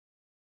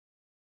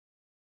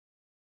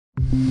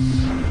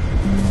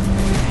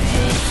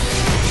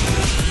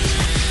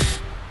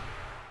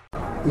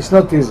It's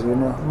not easy, you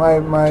know.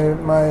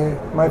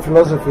 My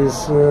philosophy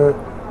is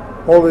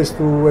always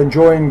to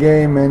enjoy in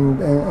game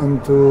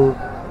and to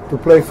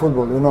play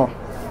football, you know.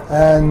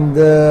 And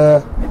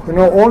you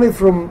know, only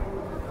from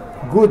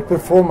good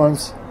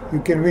performance you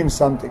can win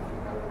something.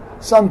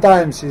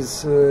 Sometimes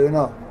it's you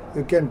know,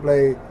 you can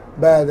play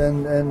bad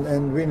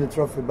and win a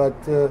trophy, but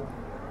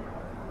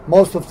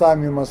most of the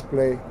time you must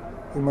play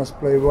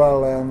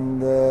well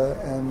and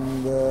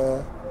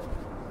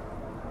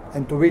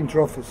to win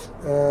trophies.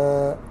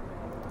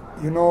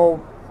 You know,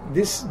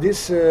 this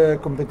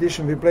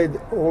competition, we played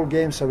all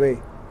games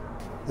away.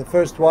 The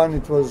first one,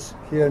 it was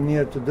here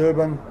near to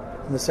Durban,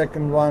 and the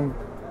second one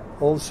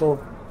also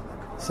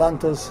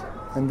Santos,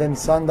 and then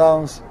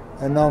Sundowns,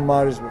 and now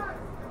Maritzburg.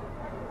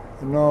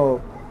 You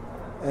know,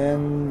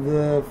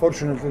 and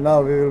fortunately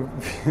now we will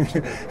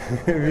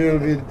we will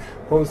be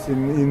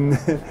hosting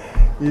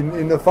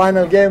in the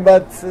final game,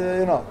 but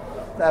you know,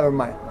 never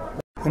mind.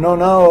 You know,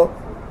 now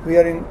we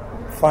are in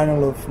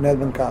final of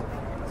Nedbank Cup,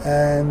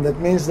 and that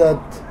means that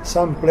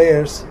some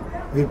players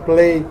will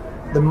play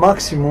the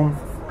maximum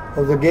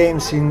of the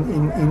games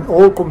in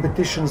all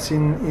competitions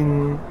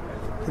in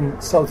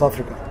South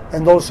Africa,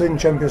 and also in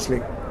Champions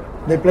League.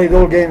 They played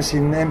all games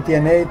in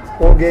MTN 8,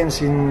 all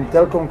games in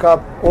Telkom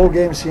Cup, all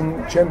games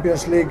in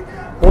Champions League,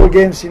 all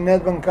games in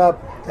Nedbank Cup,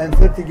 and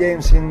 30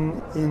 games in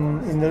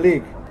the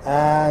league.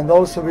 And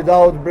also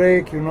without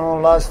break, you know,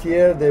 last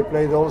year they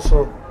played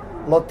also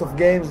a lot of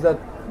games that,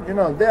 you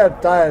know, they are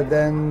tired.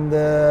 And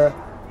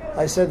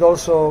I said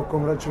also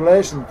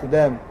congratulations to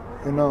them,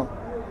 you know.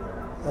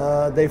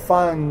 They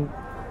found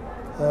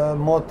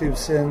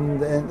motives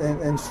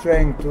and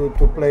strength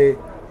to play,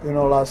 you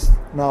know, last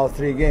now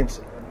 3 games.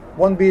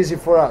 Won't be easy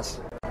for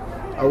us.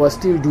 I was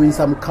still doing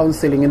some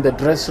counseling in the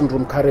dressing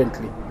room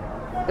currently,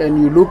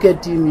 and you look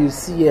at him, you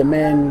see a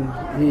man,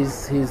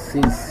 he's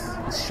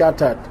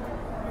shattered.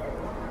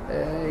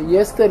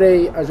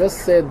 Yesterday, I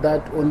just said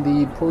that on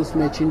the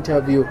post-match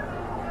interview.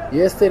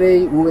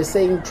 Yesterday, we were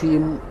saying to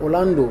him,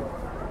 Orlando,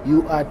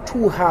 you are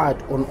too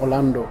hard on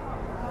Orlando.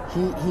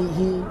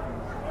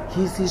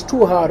 He's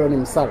too hard on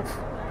himself.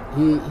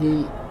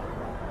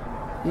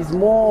 He's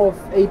more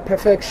of a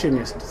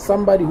perfectionist,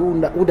 somebody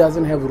who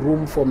doesn't have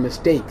room for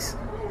mistakes.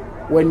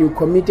 When you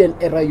commit an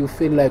error, you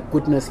feel like,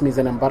 goodness me, it's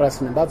an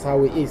embarrassment. That's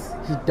how he is.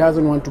 He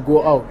doesn't want to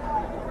go out.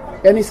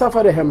 And he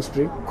suffered a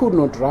hamstring, could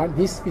not run,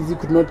 his physique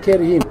could not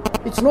carry him.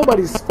 It's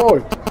nobody's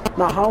fault.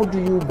 Now, how do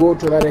you go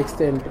to that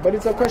extent? But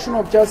it's a question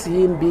of just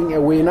him being a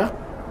winner,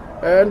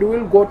 and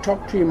we'll go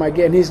talk to him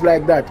again. He's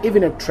like that,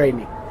 even at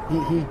training.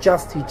 He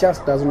just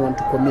doesn't want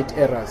to commit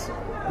errors.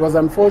 It was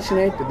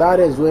unfortunate. That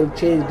as well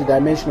changed the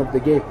dimension of the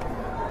game.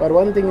 But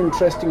one thing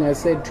interesting I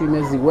said to him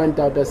as he went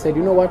out, I said,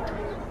 you know what,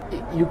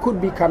 you could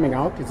be coming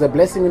out. It's a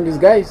blessing in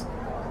disguise.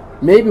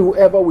 Maybe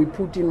whoever we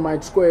put in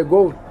might score a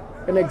goal.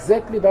 And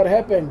exactly that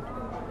happened.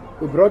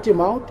 We brought him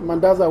out,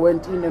 Mandaza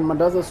went in and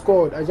Mandaza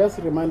scored. I just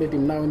reminded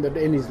him now in the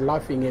end, he's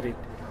laughing at it.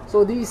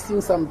 So these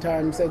things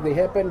sometimes, as they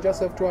happen,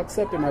 just have to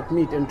accept and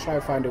admit and try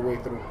to find a way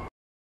through.